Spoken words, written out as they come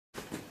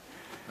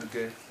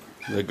Okay.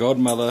 The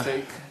godmother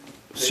Take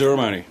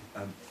ceremony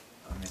a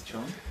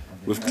mechon.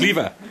 with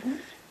cleaver.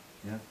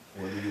 Yeah.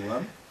 What do you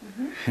want?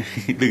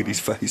 Look at his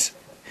face.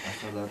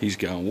 After that, He's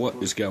going, what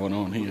is going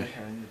on put the here?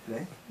 hair in the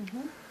plate,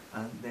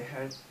 and the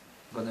hair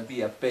gonna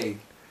be a peg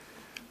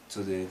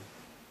to the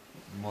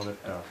Mother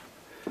Earth.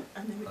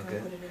 And then we can Okay.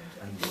 put it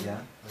into And the ya,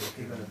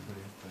 ¿quién gonna put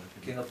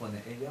it? ¿Quién lo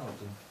pone? ¿Ella o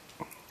tú?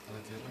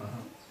 Ajá.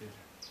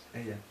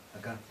 Ella,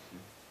 acá.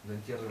 Lo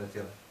entierro en la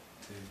tierra.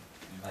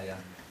 Allá.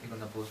 You're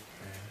gonna put,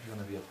 you're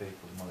gonna be a peg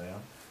for the Mother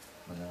Earth.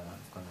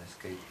 Gonna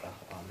escape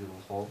a little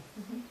hole.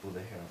 Put the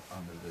hair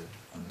under the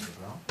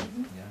ground.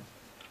 Yeah.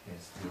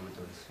 Yes, the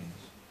ritual is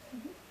finished.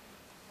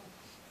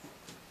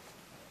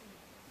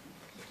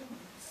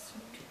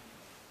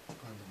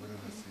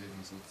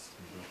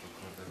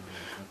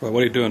 Right,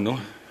 what are you doing,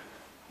 Noah?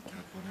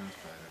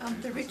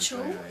 The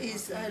ritual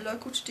is a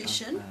local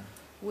tradition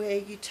where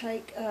you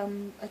take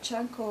a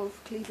chunk of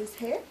Cleaver's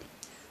hair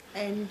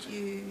and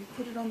you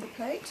put it on the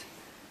plate,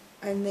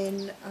 and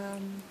then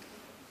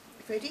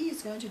Freddie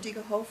is going to dig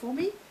a hole for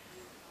me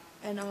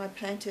and I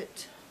plant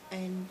it,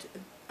 and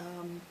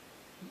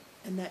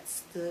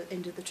that's the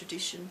end of the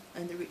tradition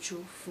and the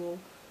ritual for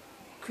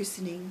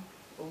christening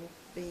or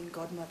being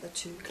godmother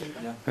to Cleaver.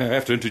 Yeah. I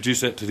have to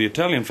introduce that to the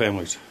Italian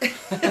families.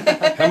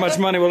 How much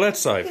money will that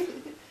save?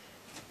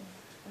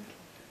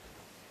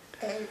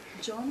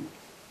 John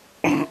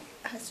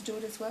has to do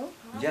it as well.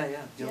 Yeah,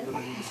 yeah. Yo Yeah.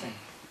 gonna do the same.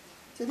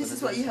 So this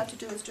is what you have to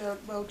do as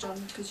well, John,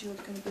 because you're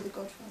going to be the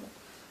godfather.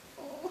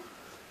 Oh.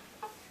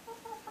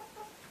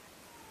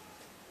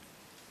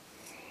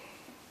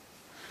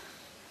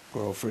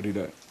 Well, Freddie,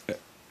 don't. Is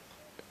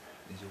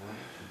your wife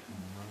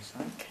on the other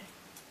side? Okay.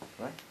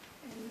 Right?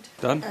 And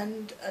Done?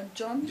 And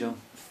John, John.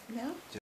 now.